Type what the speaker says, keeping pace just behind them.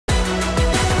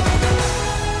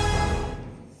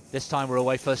This time we're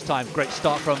away first time. Great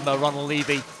start from Ronald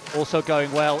Levy. Also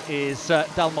going well is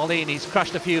Dalmolin. He's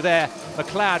crashed a few there.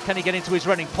 McLeod, can he get into his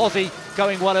running? Pozzi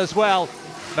going well as well.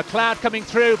 McLeod coming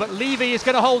through, but Levy is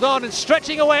going to hold on and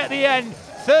stretching away at the end.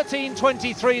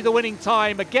 13:23 the winning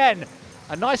time. Again,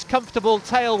 a nice comfortable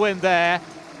tailwind there.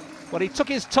 Well, he took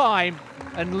his time,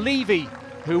 and Levy,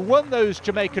 who won those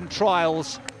Jamaican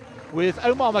trials, with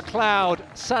Omar McLeod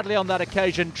sadly on that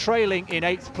occasion trailing in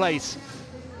 8th place,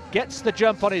 gets the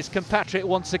jump on his compatriot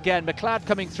once again. McLeod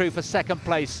coming through for 2nd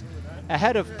place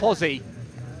ahead of Pozzi,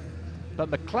 but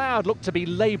McLeod looked to be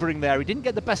labouring there. He didn't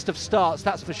get the best of starts,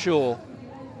 that's for sure.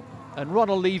 And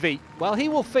Ronald Levy, well, he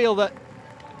will feel that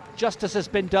justice has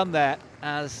been done there,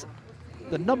 as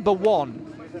the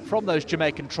 #1 from those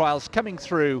Jamaican trials coming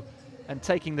through and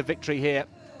taking the victory here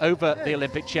over the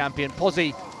Olympic champion.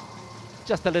 Pozzi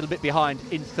just a little bit behind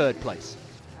in 3rd place.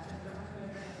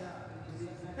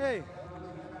 Hey.